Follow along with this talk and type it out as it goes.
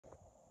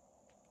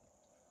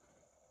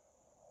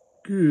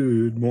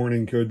Good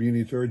morning, Code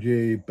Beanies.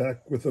 RJ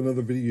back with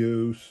another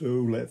video, so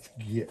let's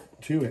get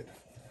to it.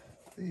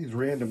 Today's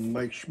random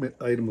Mike Schmidt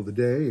item of the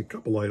day, a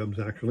couple items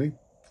actually.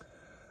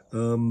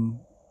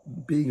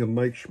 Being a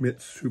Mike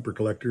Schmidt super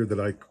collector that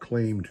I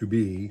claim to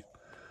be,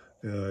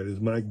 it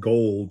is my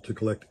goal to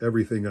collect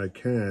everything I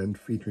can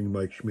featuring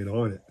Mike Schmidt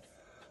on it.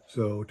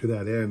 So to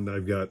that end,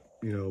 I've got,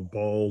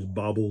 balls,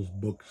 baubles,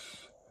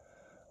 books.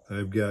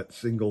 I've got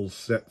singles,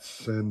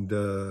 sets, and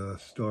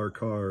star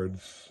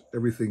cards,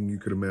 everything you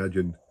could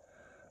imagine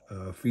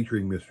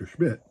featuring Mr.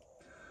 Schmidt.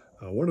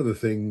 One of the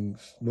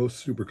things most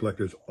super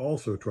collectors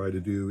also try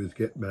to do is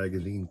get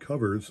magazine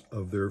covers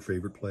of their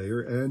favorite player.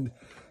 And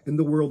in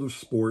the world of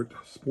sport,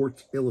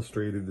 Sports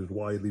Illustrated is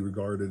widely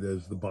regarded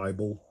as the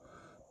Bible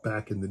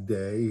back in the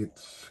day.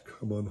 It's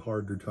come on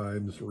harder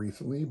times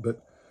recently,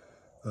 but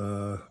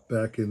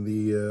back in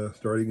the,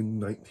 starting in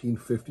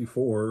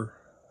 1954,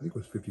 I think it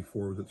was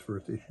 54 was its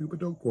first issue, but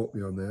don't quote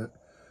me on that.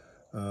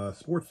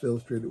 Sports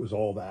Illustrated was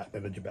all that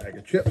and a bag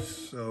of chips.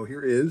 So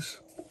here is,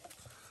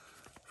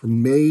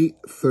 from May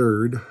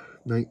 3rd,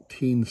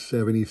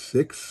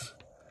 1976,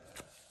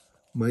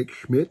 Mike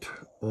Schmidt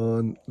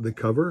on the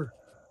cover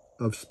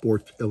of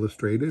Sports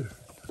Illustrated.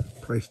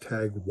 Price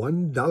tag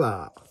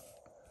 $1.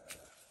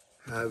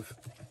 Have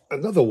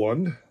another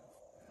one.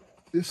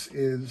 This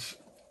is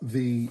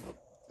the...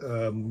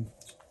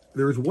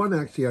 there's one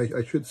actually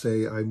I should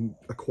say I'm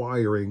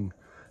acquiring,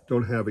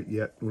 don't have it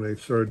yet. When I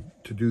started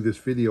to do this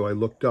video, I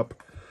looked up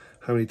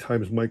how many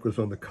times Mike was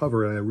on the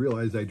cover, and I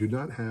realized I do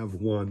not have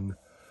one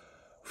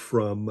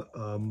from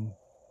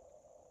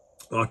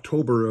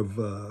October of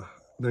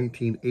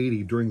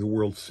 1980 during the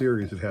World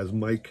Series. It has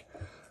Mike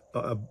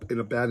in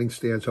a batting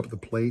stance up at the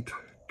plate.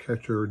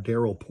 Catcher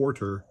Darrell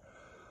Porter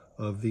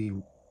of the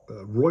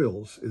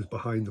Royals is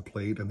behind the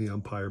plate, and the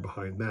umpire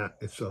behind that.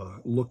 It's a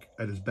look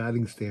at his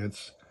batting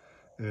stance,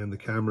 and the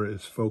camera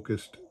is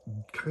focused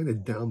kind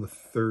of down the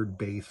third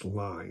base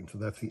line. So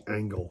that's the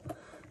angle.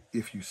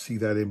 If you see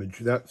that image,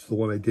 that's the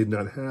one I did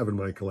not have in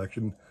my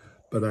collection,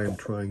 but I am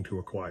trying to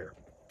acquire.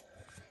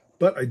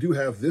 But I do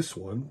have this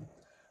one.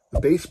 The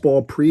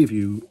baseball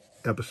preview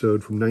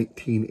episode from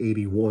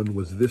 1981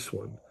 was this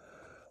one.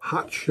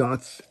 Hot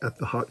Shots at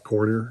the Hot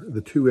Corner,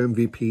 the two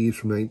MVPs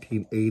from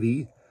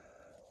 1980.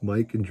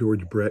 Mike and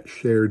George Brett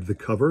shared the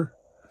cover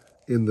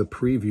in the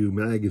preview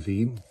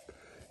magazine.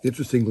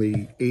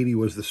 Interestingly, 80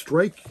 was the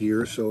strike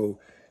year, so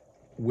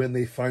when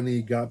they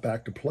finally got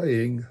back to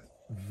playing,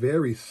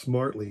 very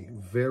smartly,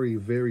 very,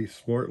 very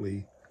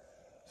smartly,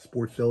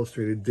 Sports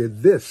Illustrated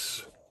did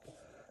this.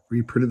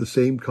 Reprinted the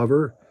same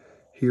cover.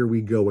 Here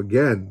we go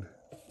again.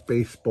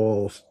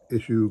 Baseball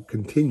issue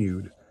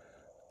continued.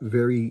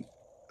 Very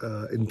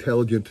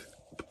intelligent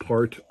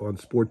part on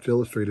Sports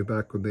Illustrated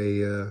back when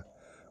they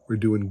were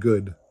doing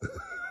good.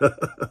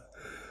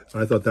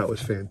 I thought that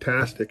was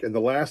fantastic. And the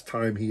last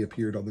time he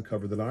appeared on the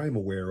cover that I'm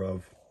aware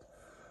of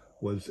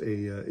was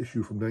a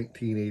issue from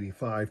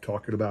 1985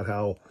 talking about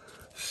how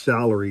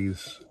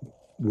salaries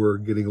were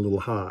getting a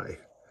little high.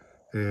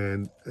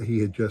 And he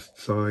had just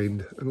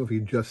signed, I don't know if he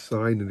just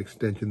signed an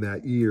extension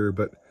that year,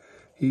 but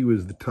he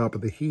was the top of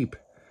the heap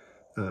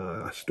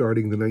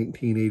starting the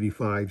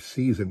 1985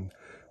 season.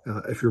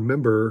 If you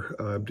remember,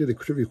 I did a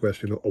trivia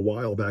question a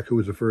while back, who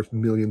was the first $1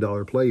 million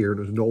player, and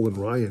it was Nolan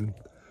Ryan.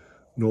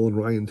 Nolan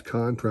Ryan's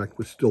contract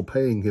was still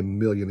paying him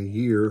 $1 million a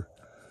year,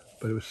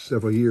 but it was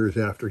several years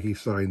after he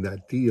signed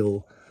that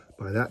deal.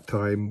 By that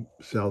time,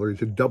 salaries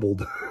had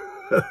doubled.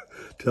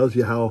 Tells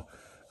you how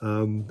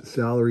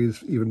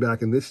salaries, even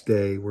back in this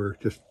day, were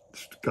just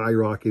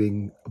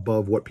skyrocketing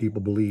above what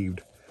people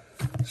believed.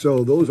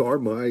 So those are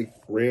my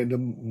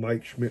random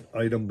Mike Schmidt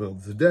item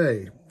of the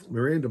day.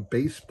 My random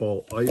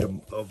baseball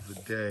item of the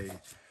day.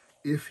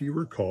 If you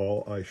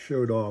recall, I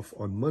showed off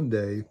on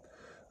Monday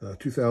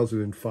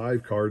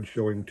 2005 card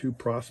showing two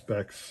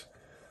prospects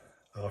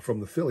from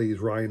the Phillies,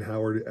 Ryan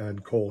Howard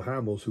and Cole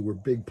Hamels, who were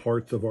big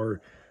parts of our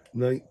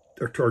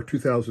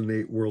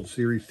 2008 World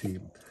Series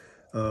team.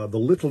 The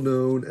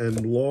little-known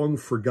and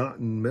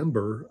long-forgotten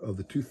member of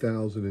the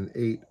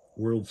 2008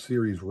 World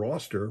Series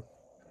roster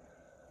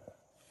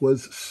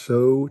was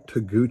So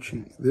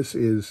Taguchi. This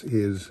is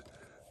his,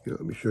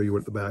 let me show you what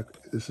at the back.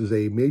 This is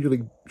a Major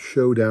League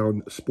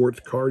Showdown sports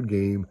card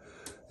game.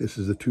 This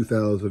is a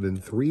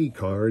 2003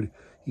 card.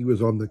 He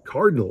was on the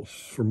Cardinals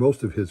for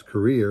most of his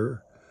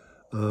career.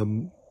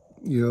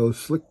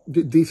 Slick,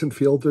 decent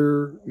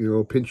fielder,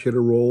 pinch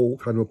hitter role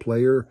kind of a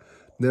player.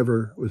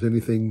 Never was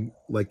anything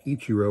like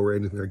Ichiro or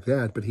anything like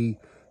that, but he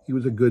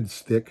was a good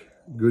stick,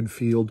 good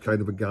field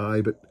kind of a guy,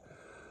 but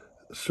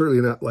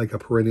certainly not like a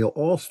perennial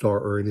all-star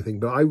or anything.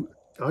 But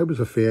I was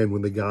a fan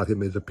when they got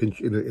him as a pinch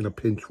in a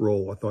pinch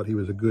role. I thought he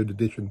was a good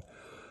addition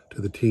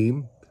to the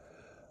team.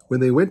 When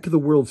they went to the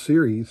World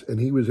Series and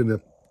he was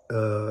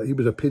he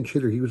was a pinch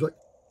hitter,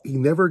 he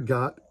never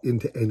got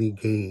into any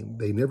game.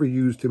 They never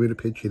used him in a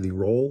pinch hitting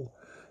role.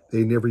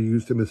 They never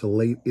used him as a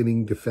late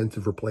inning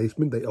defensive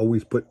replacement. They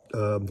always put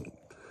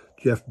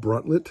Jeff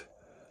Bruntlett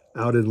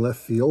out in left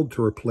field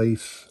to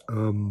replace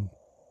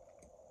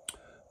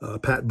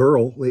Pat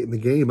Burrell late in the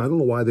game. I don't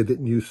know why they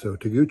didn't use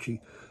Taguchi.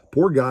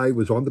 Poor guy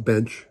was on the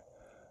bench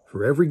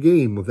for every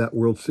game of that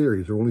World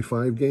Series. There were only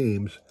 5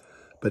 games,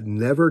 but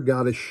never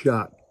got a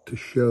shot to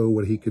show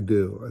what he could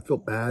do. I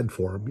felt bad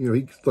for him. You know,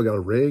 he still got a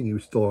ring. He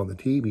was still on the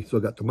team. He still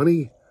got the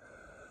money.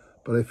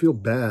 But I feel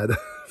bad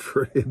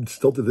for him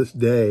still to this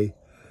day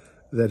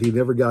that he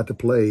never got to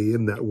play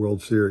in that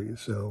World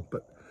Series. So,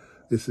 but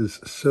this is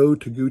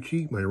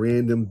Taguchi, my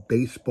random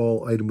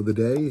baseball item of the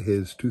day,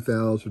 his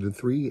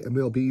 2003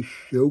 MLB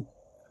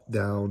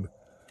Showdown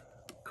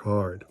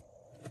card.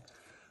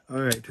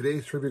 All right,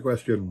 today's trivia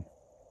question.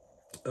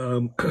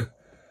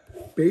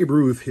 Babe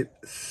Ruth hit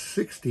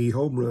 60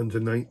 home runs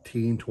in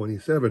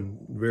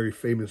 1927. Very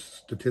famous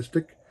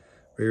statistic,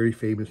 very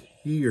famous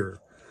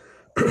year.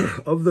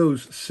 Of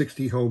those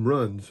 60 home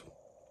runs,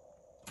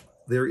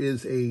 there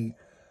is a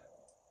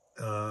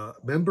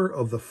member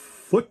of the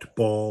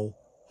Football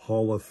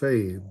Hall of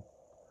Fame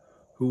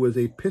who was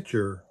a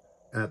pitcher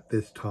at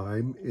this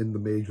time in the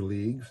major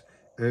leagues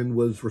and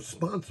was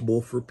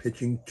responsible for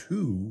pitching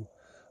 2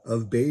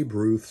 of Babe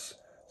Ruth's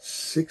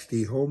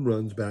 60 home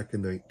runs back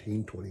in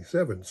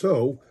 1927.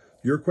 So,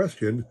 your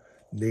question,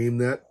 name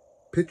that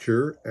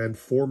pitcher and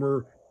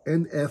former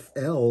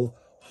NFL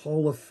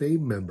Hall of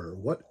Fame member.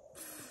 What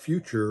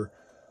future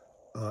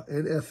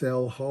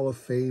NFL Hall of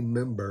Fame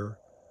member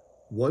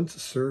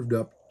once served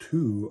up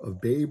 2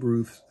 of Babe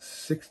Ruth's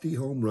 60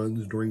 home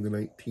runs during the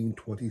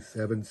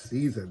 1927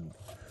 season?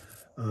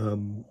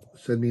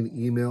 Send me an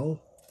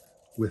email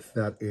with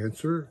that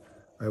answer.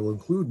 I will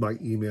include my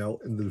email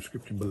in the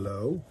description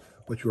below.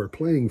 What you are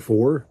playing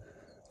for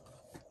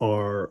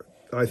are,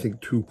 I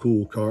think, 2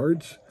 cool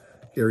cards.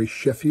 Gary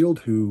Sheffield,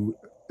 who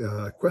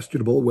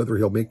questionable whether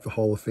he'll make the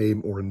Hall of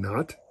Fame or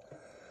not.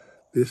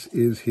 This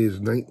is his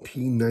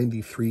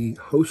 1993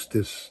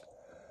 Hostess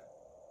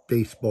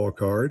baseball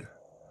card.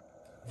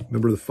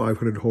 Member of the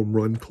 500 Home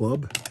Run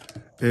Club.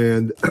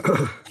 And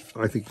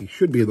I think he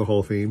should be in the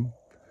Hall of Fame.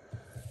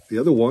 The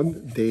other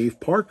one, Dave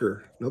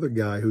Parker, another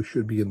guy who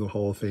should be in the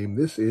Hall of Fame.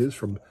 This is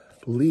from, I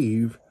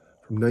believe,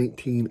 from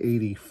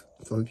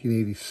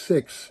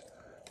 1986.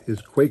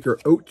 His Quaker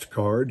Oats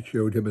card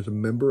showed him as a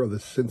member of the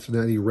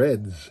Cincinnati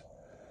Reds.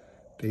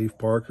 Dave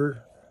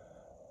Parker,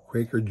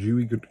 Quaker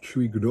Chewy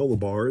Granola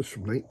Bars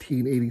from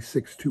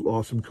 1986. 2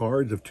 awesome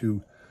cards of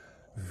 2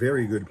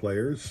 very good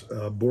players.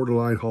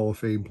 Borderline Hall of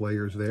Fame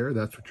players there.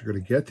 That's what you're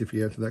going to get if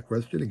you answer that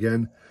question.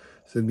 Again,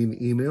 send me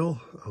an email.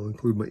 I'll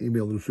include my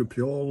email in the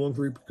description along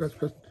with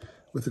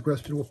the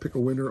question. We'll pick a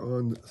winner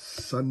on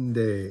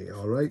Sunday.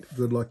 All right.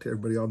 Good luck to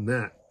everybody on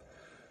that.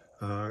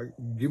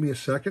 Give me a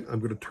second. I'm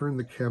going to turn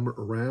the camera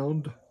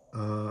around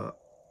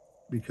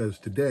because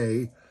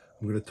today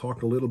I'm going to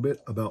talk a little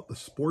bit about the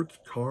Sports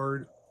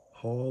Card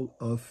Hall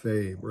of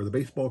Fame, or the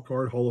Baseball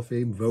Card Hall of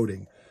Fame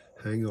voting.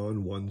 Hang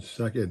on one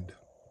second.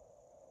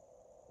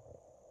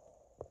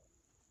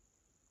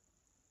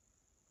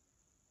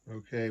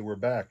 Okay, we're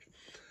back.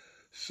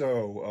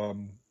 So,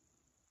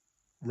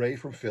 Ray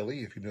from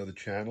Philly, if you know the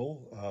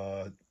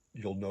channel,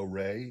 you'll know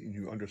Ray, and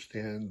you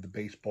understand the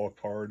Baseball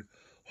Card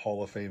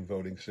Hall of Fame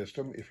voting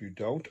system. If you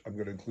don't, I'm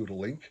going to include a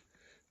link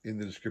in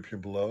the description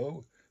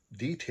below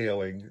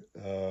detailing,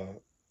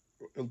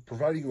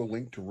 providing you a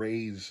link to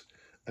Ray's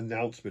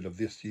announcement of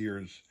this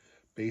year's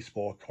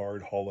Baseball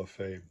Card Hall of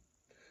Fame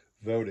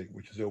voting,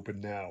 which is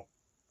open now.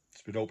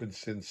 It's been open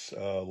since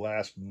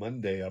last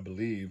Monday, I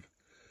believe.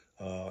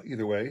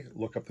 Either way,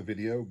 look up the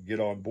video, get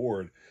on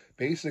board.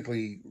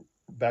 Basically,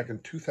 back in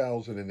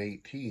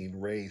 2018,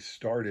 Ray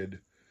started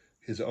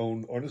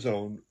on his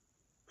own,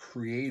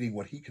 creating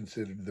what he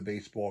considered the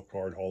Baseball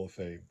Card Hall of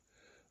Fame.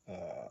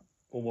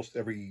 Almost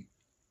every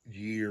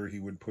year, he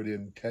would put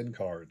in 10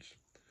 cards,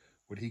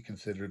 what he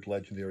considered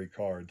legendary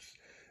cards.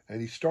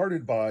 And he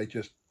started by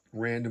just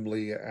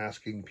randomly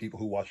asking people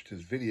who watched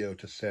his video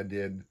to send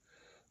in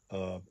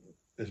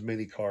as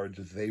many cards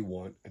as they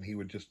want, and he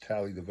would just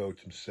tally the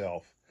votes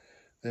himself.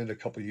 Then a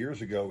couple of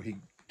years ago, he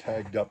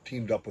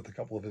teamed up with a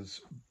couple of his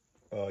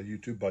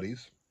YouTube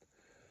buddies,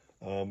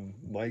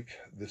 Mike,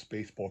 This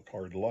Baseball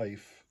Card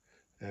Life,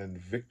 and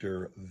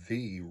Victor,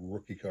 the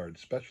Rookie Card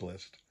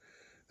Specialist.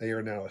 They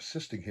are now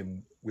assisting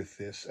him with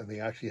this, and they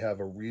actually have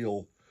a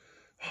real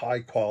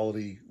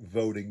high-quality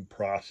voting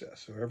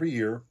process. So every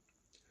year,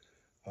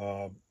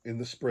 in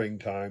the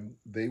springtime,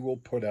 they will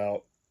put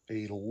out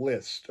a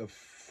list of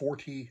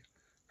 40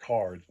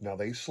 cards. Now,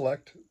 they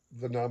select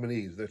the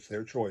nominees. That's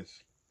their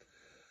choice.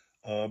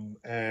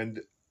 And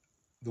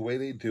the way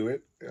they do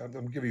it,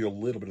 I'm giving you a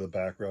little bit of the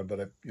background,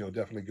 but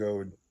definitely go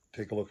and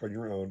take a look on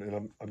your own.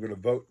 And I'm going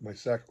to vote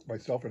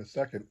myself in a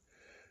second,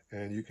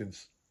 and you can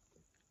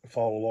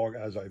follow along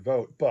as I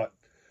vote. But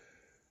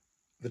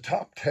the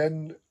top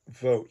 10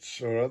 votes,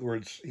 so in other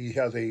words, he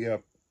has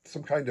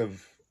some kind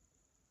of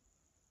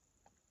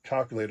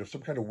calculator,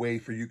 some kind of way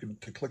for you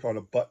to click on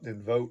a button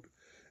and vote,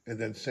 and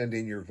then send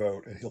in your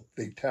vote, and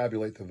they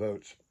tabulate the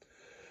votes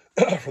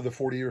for the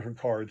 40 different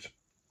cards.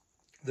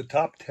 The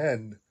top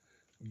 10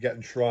 get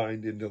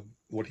enshrined into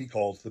what he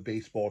calls the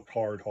Baseball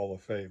Card Hall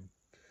of Fame.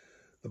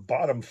 The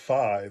bottom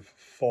 5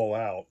 fall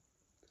out.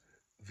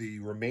 The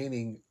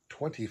remaining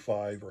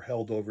 25 are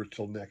held over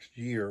till next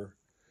year,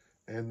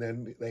 and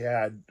then they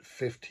add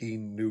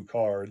 15 new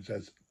cards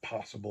as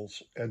possible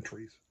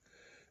entries.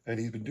 And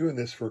he's been doing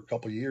this for a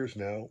couple of years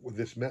now with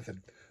this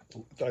method.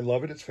 I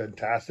love it. It's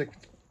fantastic.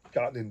 It's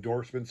gotten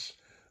endorsements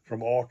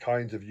from all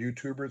kinds of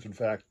YouTubers. In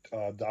fact,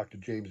 Dr.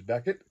 James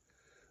Beckett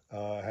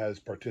has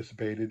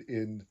participated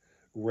in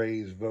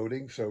Ray's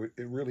voting. So it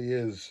really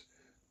is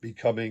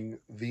becoming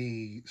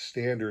the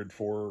standard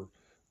for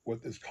what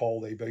is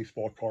called a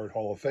Baseball Card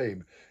Hall of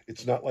Fame.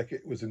 It's not like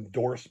it was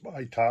endorsed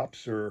by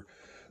Topps or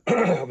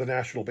the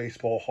National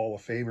Baseball Hall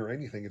of Fame or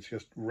anything. It's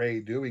just Ray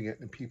doing it,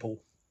 and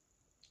people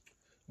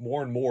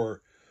more and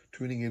more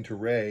tuning into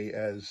Ray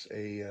as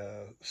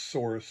a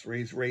source,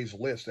 Ray's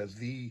list as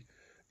the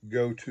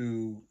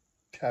go-to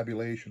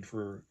tabulation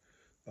for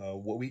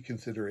what we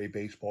consider a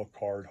Baseball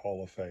Card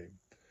Hall of Fame.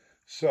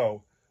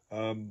 So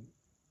I'm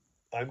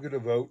going to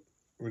vote.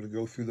 We're going to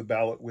go through the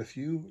ballot with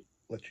you,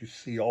 let you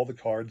see all the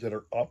cards that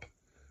are up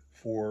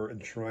for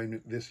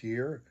enshrinement this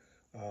year.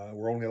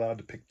 We're only allowed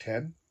to pick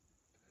 10.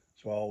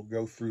 So I'll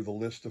go through the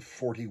list of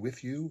 40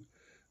 with you.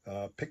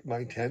 Pick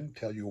my 10,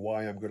 tell you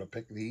why I'm going to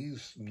pick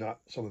these, not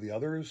some of the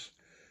others.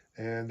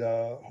 And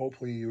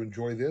hopefully you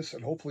enjoy this,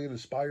 and hopefully it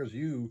inspires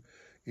you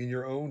in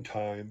your own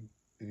time,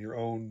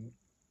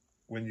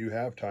 when you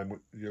have time,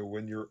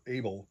 when you're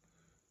able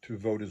to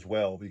vote as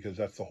well, because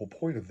that's the whole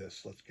point of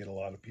this. Let's get a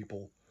lot of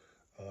people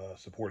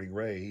supporting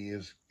Ray. He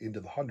is into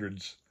the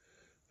hundreds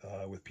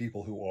with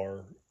people who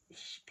are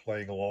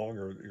playing along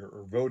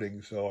or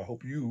voting. So I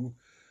hope you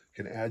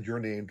can add your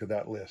name to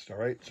that list. All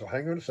right, so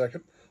hang on a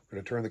second. I'm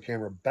going to turn the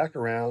camera back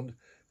around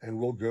and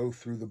we'll go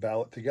through the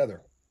ballot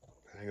together.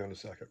 Hang on a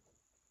second.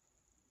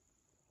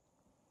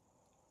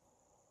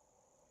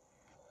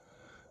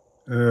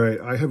 All right,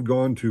 I have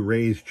gone to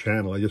Ray's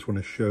channel. I just want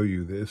to show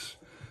you this.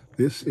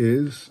 This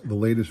is the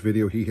latest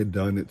video he had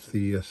done. It's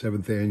the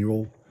 7th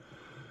annual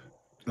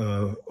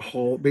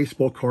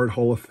Baseball Card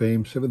Hall of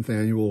Fame, 7th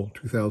annual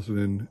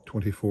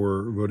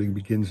 2024 voting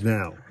begins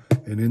now.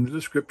 And in the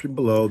description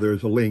below,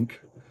 there's a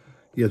link.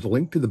 He has a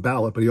link to the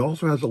ballot, but he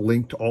also has a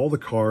link to all the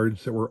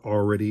cards that were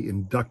already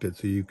inducted,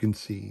 so you can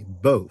see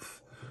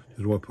both.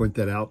 Just want to point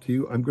that out to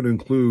you. I'm going to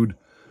include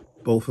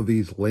both of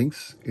these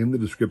links in the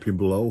description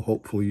below.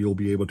 Hopefully you'll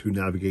be able to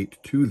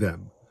navigate to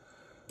them.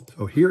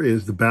 So here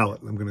is the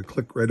ballot. I'm going to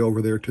click right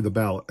over there to the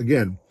ballot.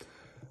 Again,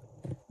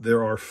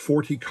 there are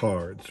 40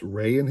 cards.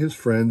 Ray and his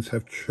friends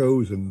have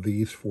chosen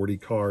these 40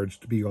 cards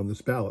to be on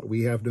this ballot.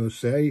 We have no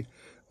say.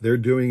 They're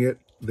doing it,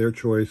 their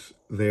choice,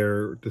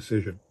 their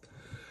decision.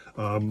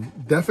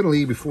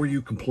 Definitely, before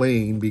you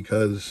complain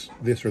because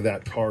this or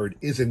that card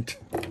isn't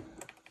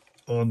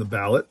on the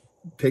ballot,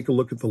 take a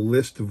look at the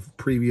list of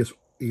previous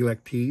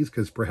electees,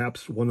 because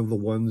perhaps one of the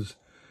ones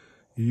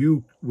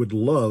you would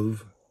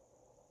love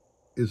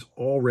is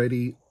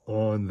already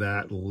on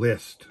that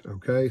list.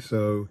 Okay,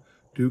 so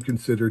do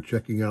consider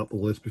checking out the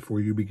list before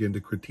you begin to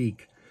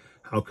critique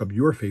how come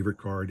your favorite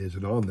card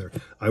isn't on there.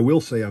 I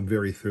will say I'm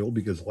very thrilled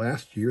because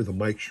last year the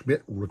Mike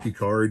Schmidt rookie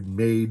card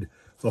made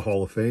the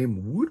Hall of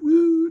Fame. Woot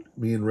woot!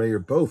 Me and Ray are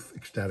both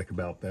ecstatic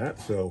about that,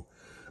 so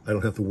I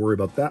don't have to worry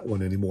about that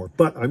one anymore.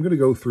 But I'm going to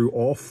go through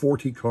all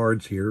 40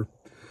 cards here,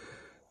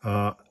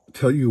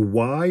 tell you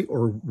why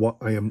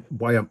I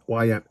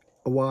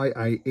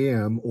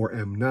am or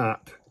am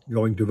not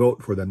going to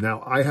vote for them.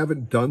 Now, I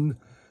haven't done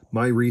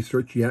my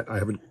research yet.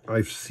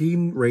 I've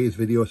seen Ray's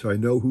video, so I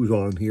know who's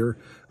on here.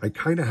 I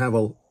kind of have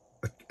an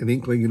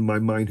inkling in my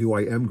mind who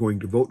I am going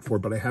to vote for,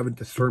 but I haven't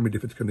determined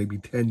if it's going to be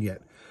 10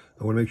 yet.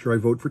 I want to make sure I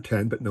vote for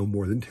 10, but no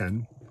more than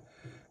 10.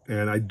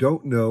 And I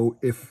don't know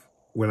if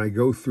when I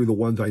go through the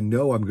ones I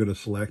know I'm going to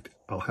select,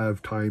 I'll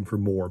have time for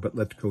more, but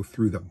let's go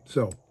through them.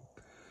 So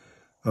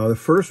the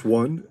first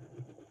one,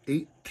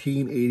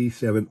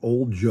 1887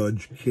 Old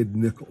Judge Kid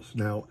Nichols.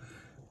 Now,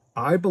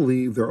 I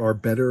believe there are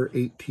better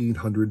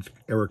 1800s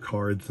era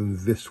cards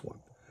than this one.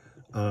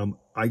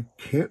 I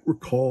can't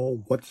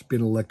recall what's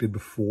been elected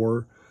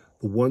before.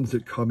 The ones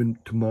that come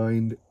into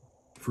mind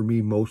for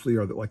me mostly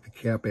are like the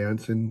Cap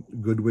Anson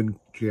Goodwin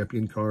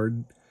champion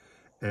card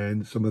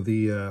and some of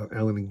the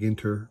Allen and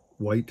Ginter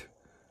white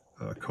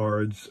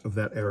cards of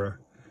that era,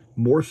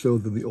 more so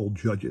than the old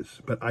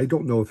judges. But I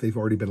don't know if they've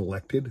already been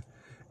elected,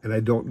 and I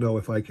don't know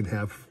if I can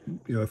have,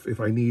 if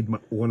I need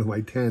one of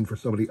my 10 for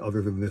somebody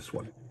other than this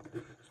one.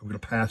 So I'm going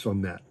to pass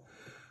on that.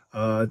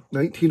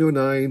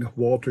 1909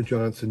 Walter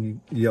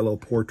Johnson Yellow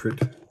Portrait.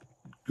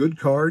 Good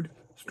card,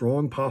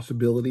 strong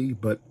possibility,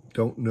 but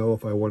don't know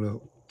if I want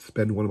to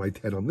spend one of my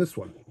 10 on this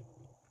one.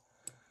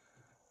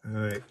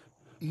 All right.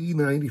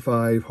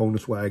 E95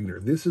 Honus Wagner.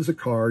 This is a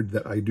card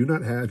that I do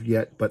not have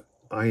yet, but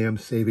I am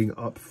saving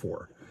up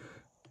for.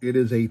 It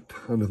is a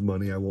ton of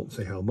money. I won't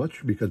say how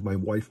much because my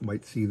wife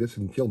might see this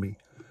and kill me.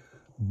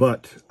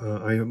 But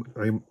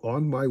I'm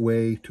on my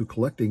way to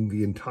collecting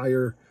the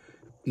entire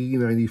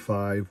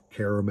E95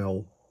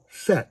 caramel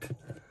set.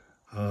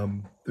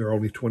 There are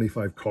only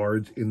 25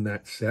 cards in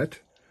that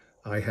set.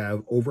 I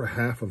have over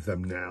half of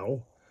them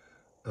now.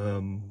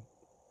 In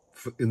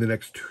the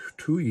next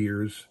 2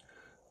 years,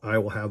 I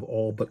will have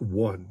all but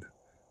one.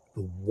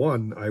 The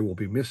one I will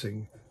be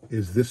missing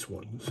is this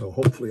one. So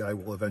hopefully I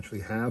will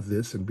eventually have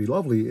this, and be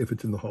lovely if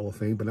it's in the Hall of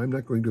Fame, but I'm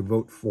not going to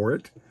vote for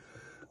it.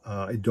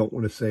 I don't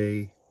want to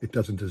say it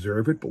doesn't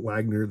deserve it, but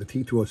Wagner, the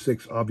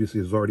T206,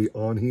 obviously is already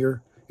on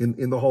here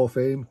in the Hall of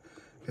Fame,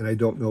 and I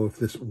don't know if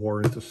this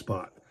warrants a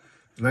spot.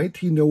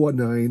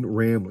 1909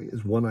 Ramley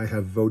is one I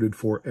have voted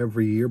for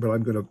every year, but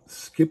I'm going to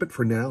skip it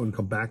for now and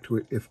come back to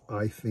it if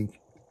I think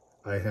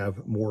I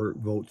have more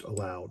votes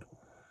allowed.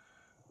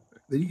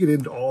 Then you get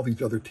into all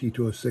these other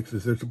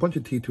T206s. There's a bunch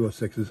of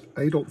T206s.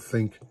 I don't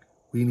think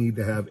we need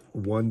to have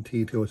one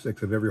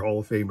T206 of every Hall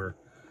of Famer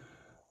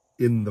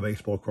in the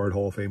Baseball Card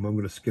Hall of Fame. I'm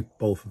going to skip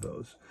both of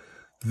those.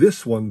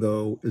 This one,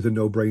 though, is a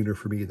no-brainer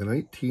for me. The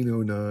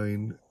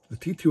 1909, the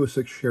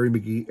T206 Sherry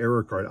McGee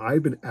error card.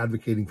 I've been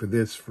advocating for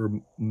this for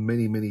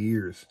many, many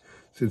years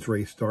since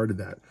Ray started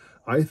that.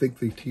 I think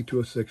the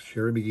T206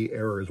 Sherry McGee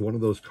error is one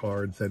of those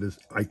cards that is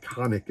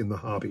iconic in the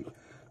hobby.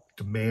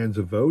 Demands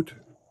a vote.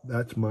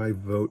 That's my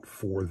vote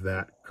for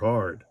that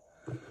card.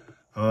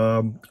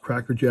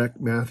 Crackerjack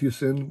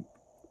Mathewson,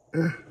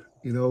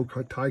 you know,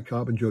 Ty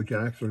Cobb and Joe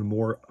Jackson are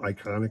more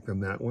iconic than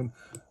that one.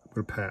 I'm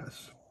going to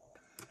pass.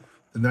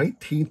 The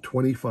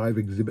 1925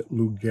 Exhibit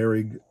Lou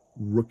Gehrig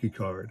rookie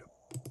card.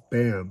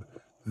 Bam.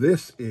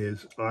 This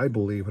is, I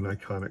believe, an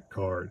iconic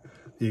card.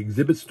 The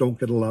exhibits don't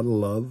get a lot of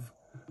love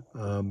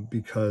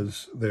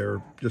because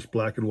they're just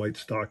black and white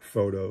stock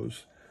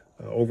photos,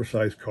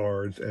 oversized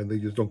cards, and they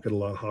just don't get a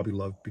lot of hobby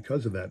love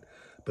because of that.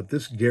 But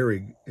this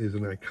Gehrig is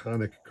an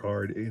iconic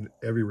card in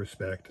every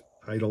respect.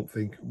 I don't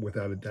think,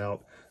 without a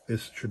doubt,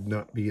 this should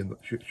not be in the,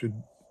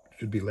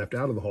 should be left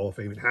out of the Hall of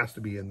Fame. It has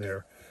to be in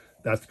there.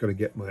 That's going to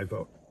get my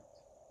vote.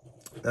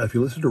 If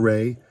you listen to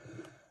Ray,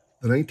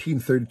 the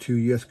 1932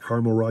 U.S.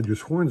 Carmel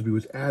Rogers Hornsby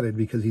was added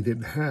because he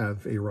didn't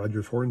have a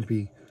Rogers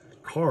Hornsby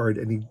card,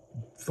 and he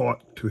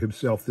thought to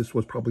himself this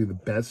was probably the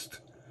best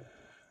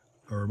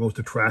or most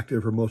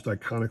attractive or most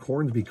iconic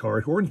Hornsby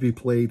card. Hornsby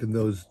played in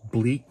those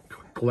bleak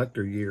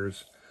collector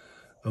years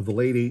of the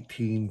late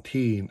 19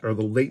 teens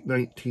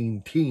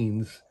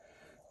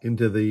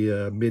into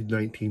the mid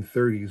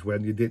 1930s,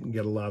 when you didn't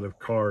get a lot of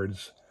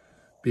cards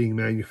being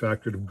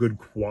manufactured of good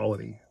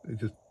quality. It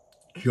just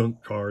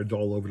junk cards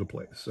all over the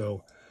place.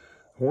 So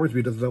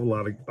Hornsby doesn't have a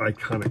lot of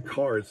iconic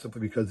cards simply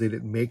because they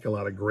didn't make a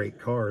lot of great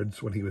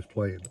cards when he was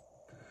playing.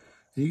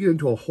 And you get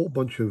into a whole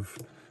bunch of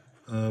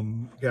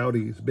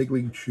Goudies, Big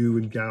League Chew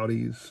and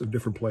Goudies of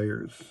different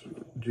players.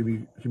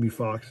 Jimmy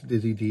Fox,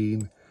 Dizzy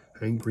Dean,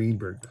 Hank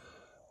Greenberg.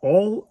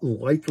 All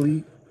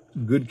likely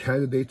good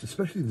candidates,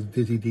 especially the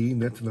Dizzy Dean.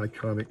 That's an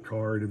iconic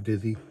card of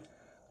Dizzy.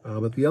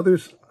 But the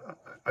others,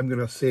 I'm going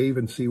to save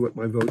and see what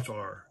my votes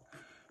are.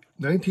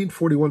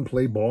 1941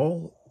 Play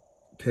Ball,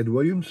 Ted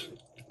Williams.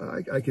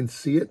 I can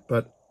see it,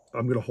 but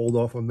I'm going to hold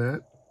off on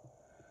that.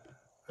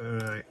 All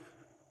right.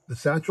 The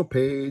Satchel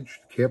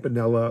Paige,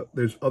 Campanella.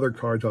 There's other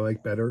cards I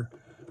like better.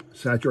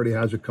 Satchel already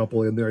has a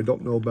couple in there. I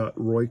don't know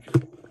about Roy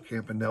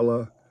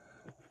Campanella,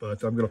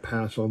 but I'm going to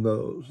pass on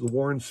those. The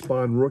Warren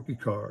Spahn rookie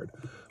card.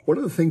 One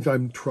of the things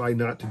I'm trying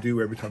not to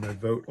do every time I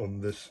vote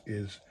on this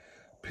is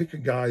pick a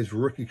guy's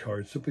rookie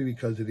card simply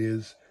because it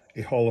is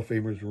a Hall of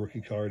Famer's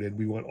rookie card, and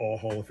we want all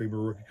Hall of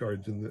Famer rookie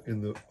cards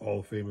in the Hall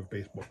of Fame of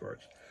baseball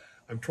cards.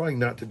 I'm trying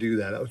not to do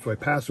that, so I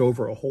pass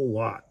over a whole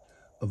lot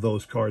of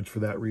those cards for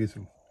that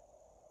reason.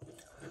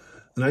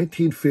 The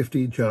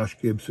 1950 Josh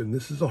Gibson.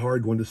 This is a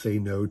hard one to say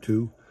no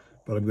to,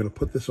 but I'm going to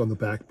put this on the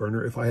back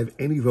burner. If I have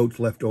any votes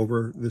left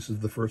over, this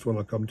is the first one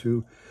I'll come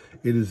to.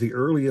 It is the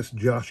earliest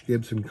Josh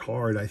Gibson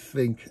card I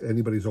think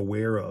anybody's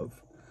aware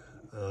of.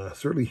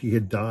 Certainly he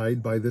had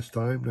died by this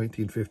time,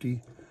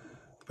 1950.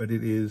 But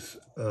it is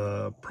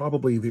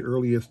probably the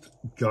earliest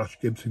Josh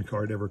Gibson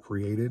card ever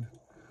created.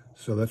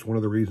 So that's one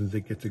of the reasons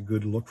it gets a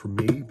good look from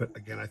me. But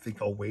again, I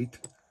think I'll wait.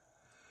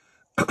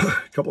 A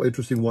couple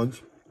interesting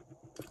ones.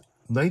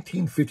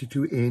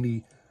 1952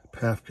 Andy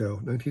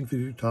Pafko.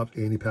 1952 Topps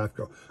Andy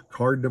Pafko.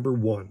 Card number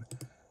 1.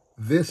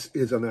 This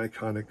is an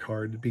iconic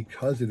card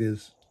because it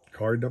is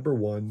card number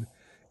 1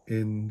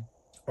 in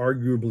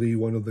arguably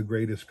one of the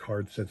greatest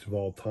card sets of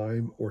all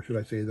time. Or should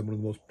I say one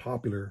of the most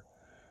popular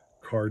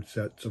card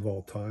sets of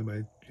all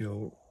time.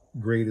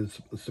 Great is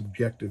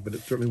subjective, but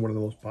it's certainly one of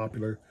the most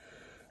popular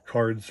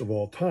cards of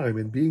all time.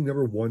 And being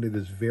number 1, it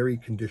is very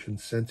condition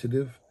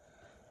sensitive.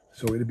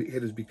 So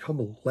it has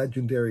become a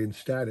legendary in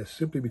status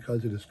simply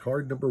because it is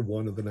card number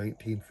 1 of the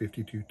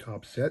 1952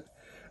 Topps set,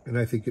 and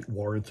I think it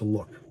warrants a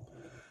look.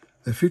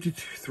 The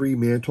 53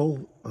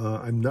 Mantle,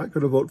 I'm not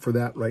going to vote for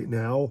that right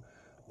now.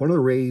 One of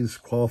the Rays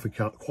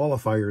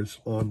qualifiers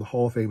on the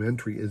Hall of Fame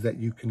entry is that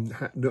you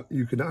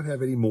cannot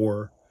have any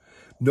more.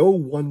 No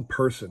one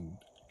person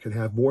can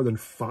have more than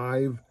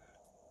 5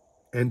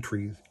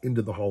 entries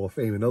into the Hall of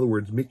Fame. In other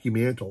words, Mickey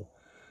Mantle.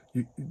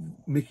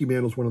 Mickey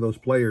Mantle's one of those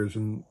players,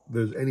 and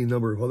there's any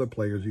number of other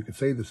players you could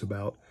say this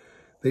about.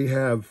 They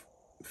have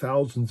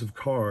thousands of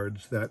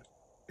cards that,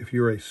 if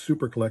you're a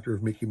super collector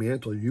of Mickey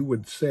Mantle, you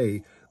would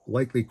say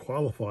likely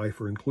qualify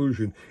for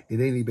inclusion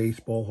in any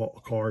baseball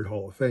card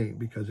Hall of Fame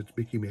because it's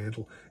Mickey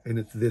Mantle and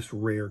it's this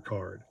rare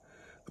card.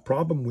 The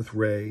problem with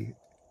Ray,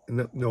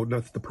 no,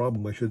 that's the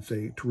problem, I should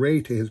say.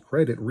 Ray, to his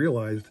credit,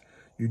 realized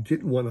you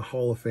didn't want a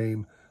Hall of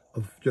Fame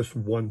of just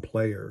one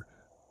player.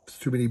 It's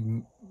too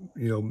many,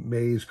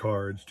 Mays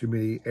cards, too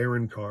many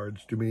Aaron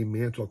cards, too many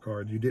Mantle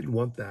cards. You didn't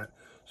want that.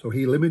 So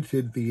he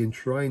limited the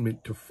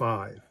enshrinement to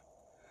 5.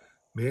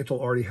 Mantle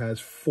already has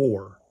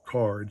 4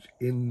 cards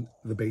in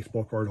the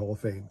Baseball Card Hall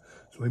of Fame.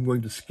 So I'm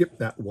going to skip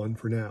that one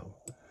for now.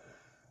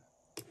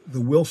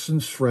 The Wilson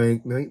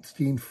Frank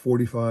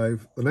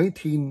 1945, the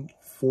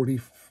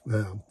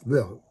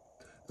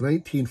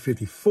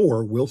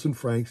 1954 Wilson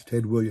Franks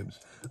Ted Williams.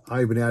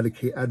 I've been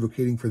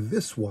advocating for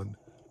this one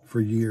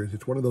for years.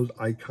 It's one of those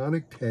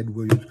iconic Ted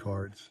Williams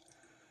cards.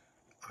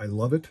 I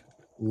love it,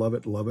 love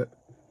it, love it.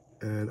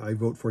 And I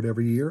vote for it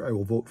every year. I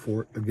will vote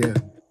for it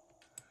again.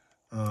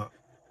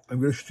 I'm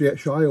going to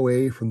shy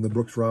away from the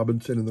Brooks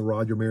Robinson and the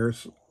Roger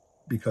Maris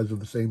because of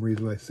the same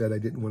reason I said I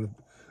didn't want to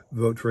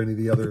vote for any of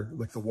the other,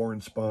 like the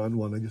Warren Spahn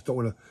one. I just don't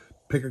want to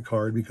pick a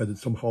card because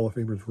it's some Hall of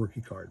Famer's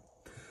rookie card.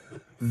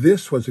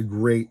 This was a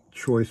great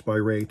choice by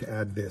Ray to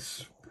add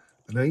this.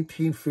 The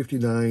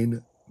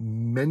 1959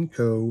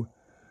 Menko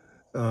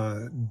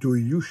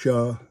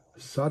Duyusha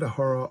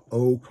Sadahara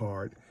O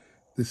card.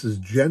 This is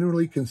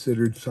generally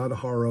considered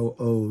Sadahara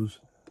O's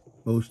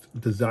most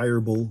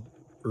desirable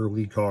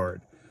early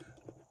card.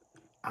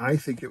 I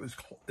think it's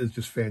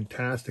just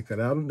fantastic that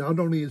not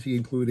only is he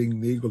including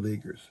League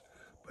Leaguers,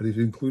 but he's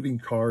including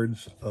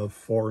cards of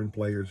foreign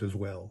players as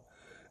well.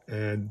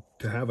 And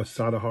to have a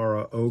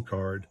Sadahara O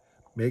card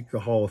make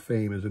the Hall of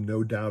Fame is a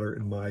no-doubter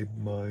in my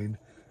mind.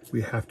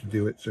 We have to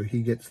do it, so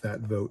he gets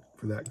that vote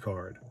for that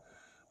card.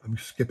 I'm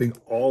skipping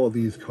all of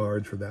these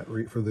cards for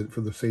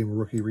the same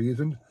rookie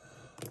reason.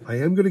 I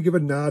am going to give a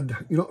nod.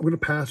 I'm going to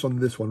pass on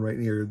this one right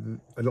here.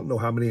 I don't know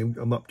how many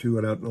I'm up to,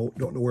 and I don't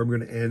know where I'm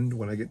going to end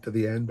when I get to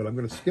the end, but I'm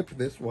going to skip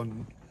this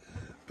one.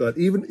 But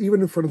even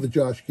in front of the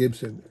Josh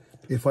Gibson,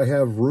 if I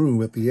have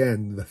room at the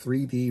end, the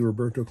 3D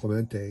Roberto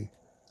Clemente,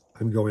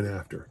 I'm going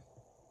after.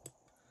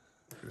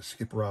 I'm going to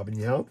skip Robin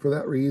Yount for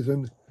that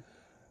reason.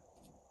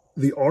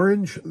 The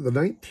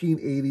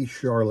 1980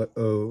 Charlotte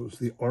O's,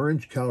 the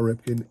orange Cal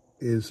Ripken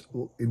is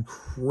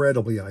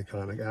incredibly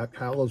iconic.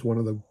 Cal is one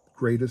of the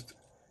greatest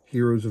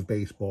heroes of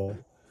baseball.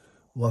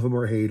 Love him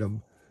or hate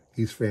him,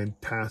 he's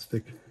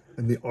fantastic.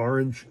 And the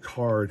orange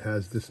card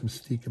has this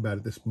mystique about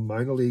it. This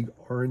minor league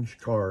orange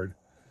card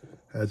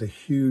has a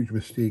huge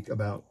mystique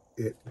about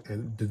it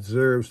and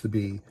deserves to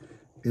be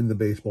in the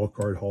Baseball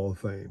Card Hall of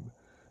Fame.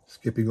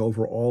 Skipping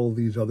over all of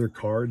these other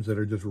cards that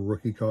are just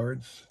rookie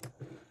cards.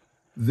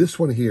 This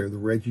one here, the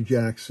Reggie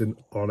Jackson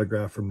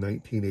autograph from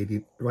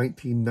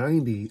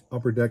 1990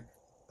 Upper Deck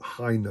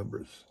high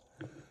numbers.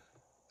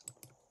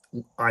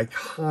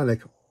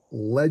 Iconic,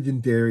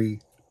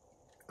 legendary,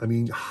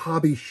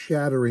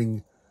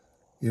 hobby-shattering,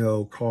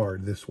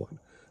 card, this one.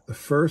 The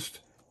first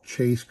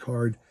chase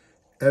card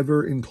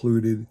ever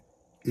included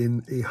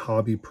in a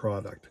hobby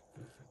product.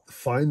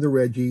 Find the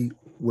Reggie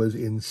was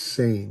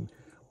insane.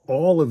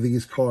 All of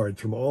these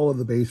cards from all of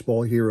the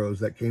baseball heroes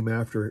that came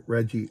after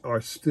Reggie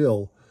are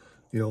still,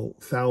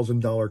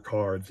 $1,000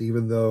 cards,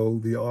 even though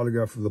the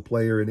autograph of the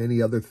player and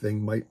any other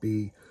thing might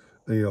be,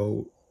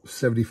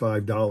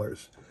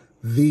 $75.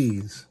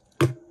 These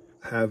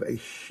have a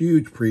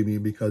huge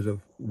premium because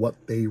of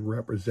what they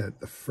represent.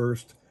 The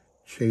first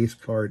chase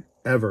card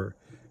ever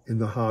in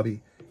the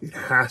hobby. It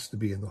has to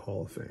be in the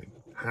Hall of Fame.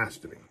 Has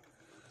to be.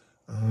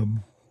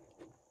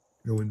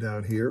 Going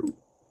down here.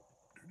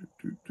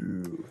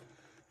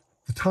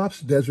 The Topps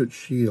Desert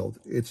Shield.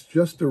 It's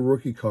just a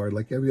rookie card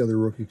like every other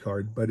rookie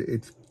card, but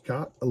it's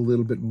got a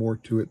little bit more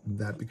to it than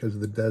that because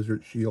of the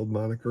Desert Shield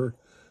moniker,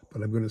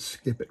 but I'm going to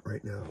skip it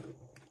right now.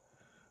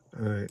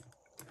 All right.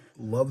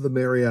 Love the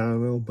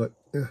Mariano, but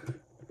the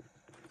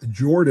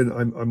Jordan,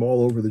 I'm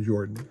all over the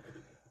Jordan.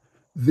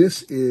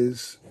 This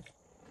is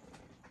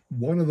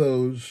one of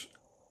those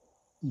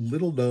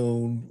not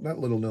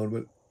little known,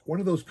 but one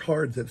of those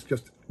cards that's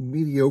just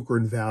mediocre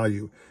in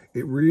value.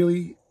 It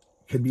really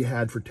can be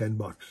had for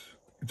 $10.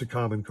 It's a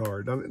common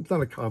card. It's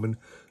not a common,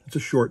 it's a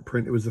short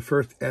print. It was the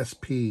first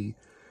SP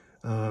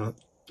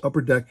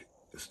Upper Deck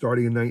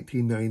starting in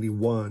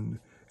 1991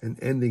 and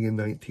ending in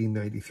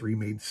 1993.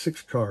 Made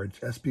 6 cards,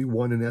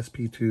 SP1 and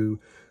SP2,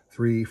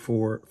 3,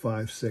 4,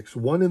 5, 6.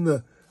 One in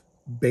the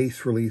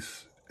base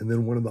release and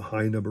then one in the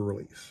high number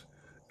release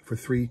for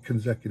 3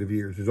 consecutive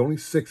years. There's only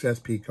 6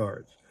 SP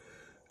cards.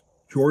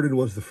 Jordan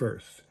was the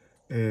first,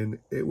 and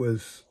it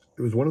was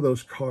one of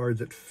those cards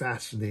that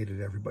fascinated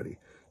everybody,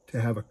 to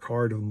have a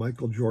card of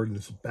Michael Jordan,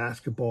 this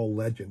basketball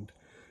legend,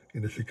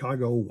 in a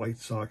Chicago White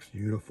Sox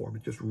uniform.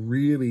 It just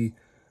really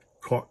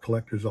caught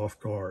collectors off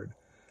guard.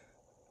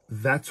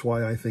 That's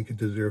why I think it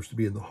deserves to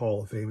be in the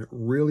Hall of Fame. It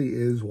really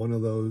is one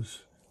of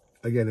those,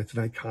 again, it's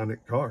an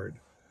iconic card.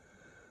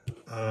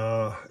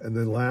 And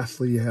then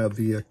lastly, you have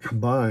the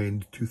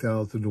combined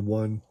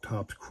 2001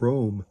 Topps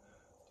Chrome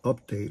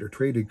update or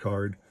traded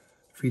card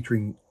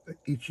featuring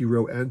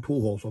Ichiro and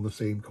Pujols on the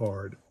same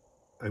card.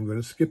 I'm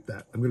going to skip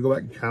that. I'm going to go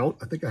back and count.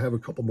 I think I have a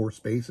couple more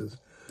spaces.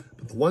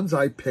 But the ones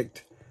I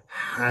picked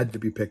had to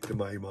be picked in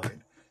my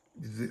mind.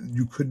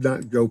 You could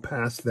not go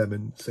past them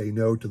and say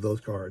no to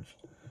those cards.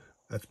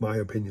 That's my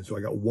opinion. So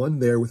I got 1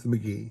 there with the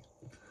McGee,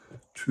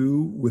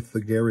 2 with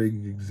the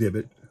Gehrig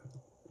exhibit.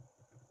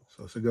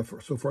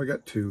 So far I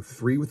got 2,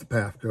 3 with the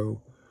Pafko,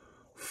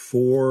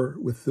 4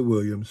 with the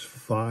Williams,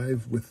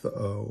 5 with the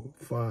O,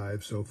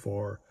 5 so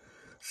far,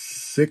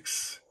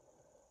 6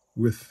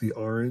 with the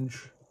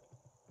orange,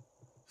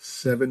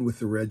 7 with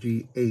the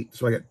Reggie, 8.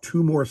 So I got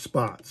 2 more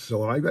spots.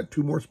 So I got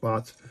 2 more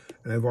spots,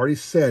 and I've already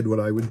said what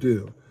I would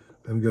do.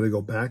 I'm going to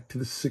go back to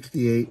the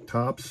 68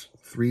 Topps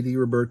 3D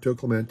Roberto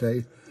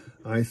Clemente.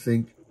 I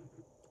think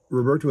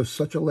Roberto is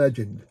such a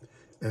legend,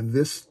 and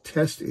this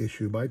test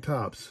issue by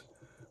Topps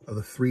of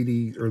the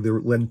 3D, or the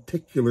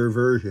lenticular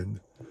version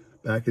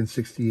back in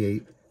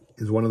 68,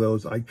 is one of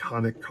those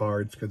iconic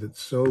cards because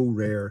it's so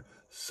rare,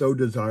 so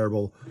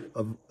desirable,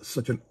 of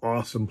such an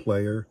awesome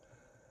player.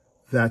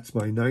 That's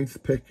my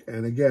 9th pick,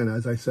 and again,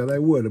 as I said I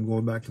would, I'm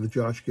going back to the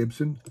Josh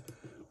Gibson,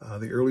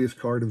 the earliest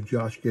card of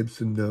Josh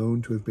Gibson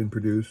known to have been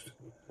produced.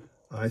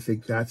 I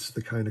think that's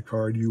the kind of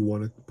card you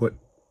want to put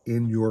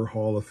in your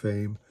Hall of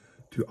Fame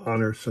to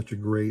honor such a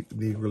great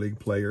Negro League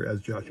player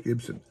as Josh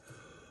Gibson.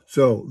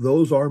 So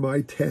those are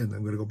my 10.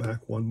 I'm going to go back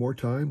one more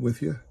time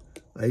with you.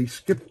 I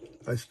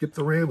skipped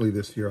the Ramley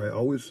this year. I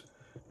always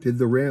did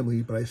the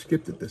Ramley, but I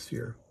skipped it this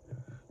year.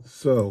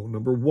 So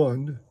number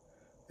 1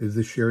 is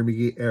the Sherry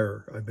McGee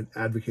error. I've been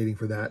advocating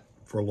for that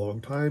for a long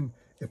time.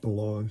 It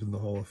belongs in the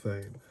Hall of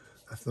Fame.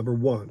 That's number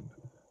 1.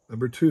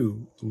 Number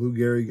 2, the Lou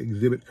Gehrig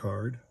exhibit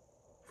card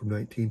from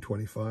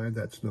 1925.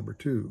 That's number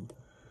 2.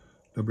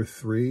 Number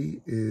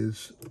 3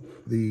 is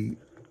the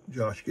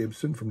Josh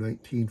Gibson from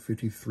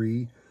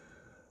 1953,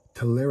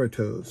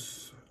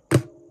 Teleritos.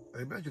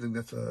 I imagine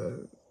that's a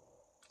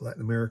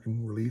Latin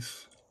American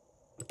release.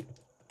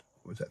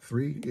 Was that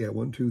 3? Yeah,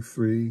 1, 2,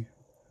 3.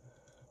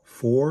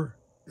 4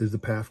 is the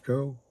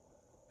Pafko.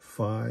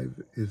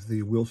 5 is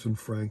the Wilson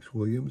Franks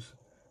Williams.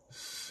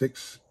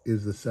 6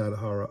 is the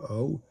Sadahara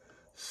O.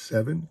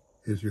 7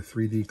 is your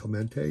 3D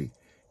Clemente.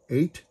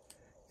 8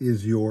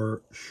 is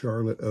your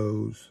Charlotte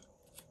O's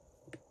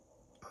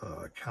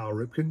Cal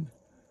Ripken.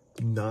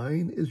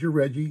 9 is your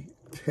Reggie.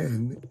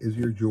 10 is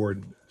your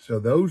Jordan. So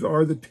those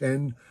are the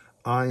 10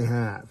 I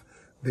have.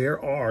 There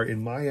are,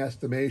 in my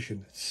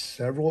estimation,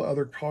 several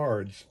other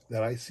cards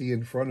that I see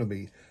in front of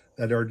me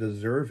that are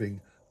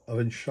deserving of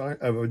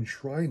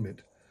enshrinement.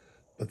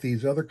 But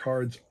these other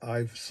cards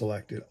I've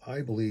selected,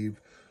 I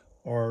believe,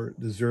 are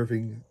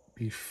deserving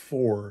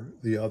before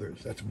the others.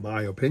 That's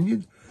my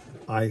opinion.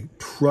 I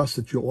trust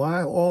that you'll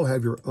all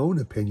have your own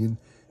opinion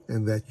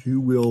and that you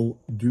will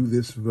do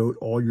this vote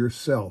all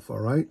yourself,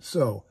 all right?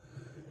 So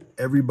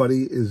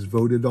everybody is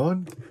voted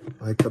on.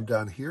 I come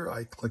down here,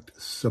 I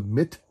clicked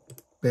submit,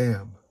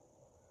 bam.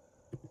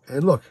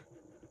 And look,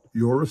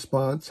 your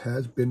response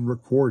has been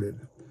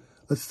recorded.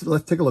 Let's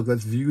take a look.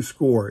 Let's view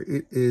score.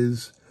 It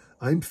is,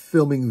 I'm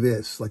filming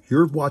this, like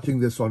you're watching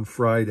this on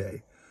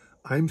Friday.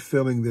 I'm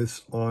filming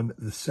this on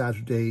the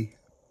Saturday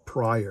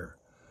prior.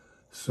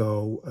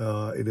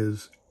 So it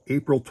is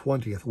April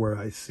 20th where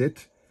I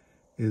sit.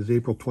 It is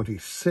April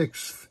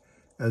 26th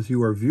as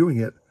you are viewing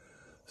it.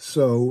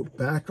 So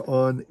back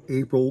on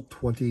April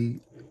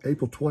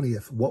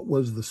 20th, what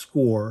was the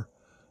score?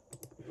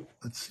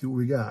 Let's see what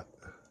we got.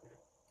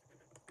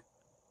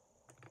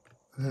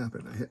 What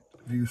happened? I hit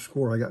view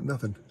score. I got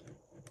nothing.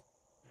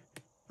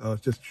 Oh,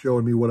 it's just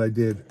showing me what I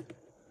did.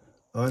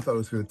 Oh, I thought it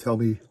was going to tell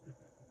me.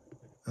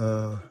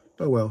 Oh,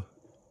 well.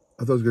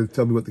 I thought it was going to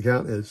tell me what the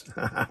count is.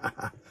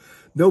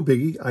 No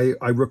biggie.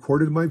 I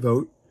recorded my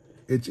vote.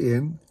 It's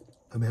in.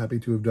 I'm happy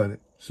to have done it.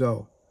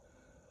 So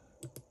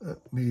let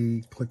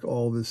me click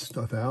all this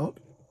stuff out.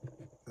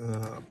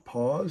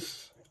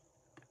 Pause.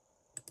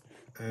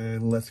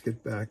 And let's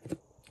get back.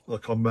 I'll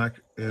come back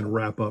and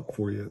wrap up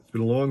for you. It's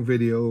been a long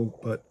video,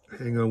 but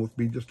hang on with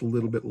me just a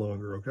little bit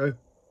longer, okay?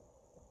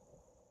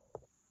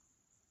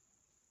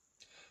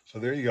 So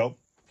there you go.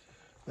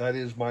 That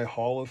is my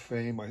Hall of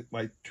Fame,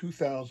 my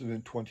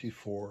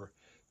 2024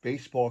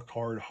 Baseball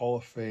Card Hall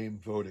of Fame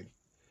voting.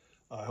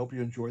 I hope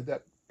you enjoyed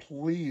that.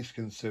 Please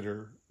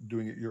consider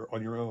doing it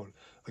on your own.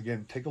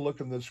 Again, take a look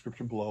in the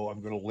description below.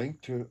 I'm going to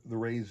link to the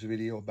Ray's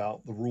video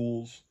about the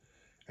rules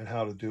and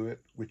how to do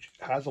it, which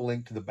has a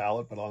link to the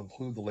ballot, but I'll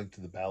include the link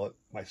to the ballot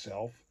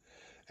myself.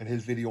 And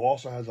his video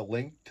also has a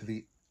link to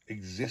the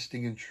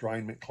existing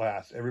enshrinement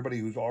class, everybody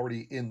who's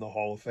already in the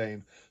Hall of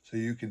Fame, so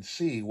you can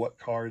see what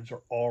cards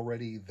are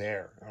already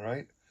there, all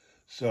right?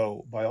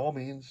 So by all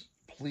means,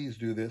 please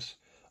do this.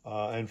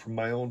 And from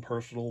my own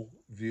personal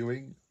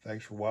viewing,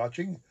 thanks for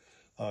watching.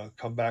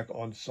 Come back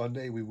on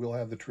Sunday. We will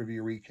have the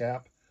trivia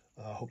recap.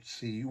 Hope to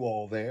see you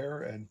all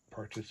there and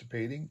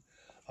participating.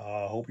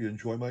 Hope you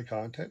enjoy my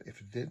content. If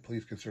you did,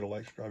 please consider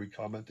like, subscribing,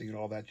 commenting, and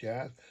all that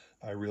jazz.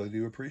 I really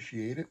do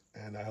appreciate it,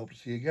 and I hope to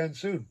see you again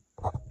soon.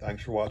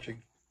 Thanks for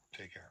watching.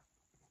 Take care.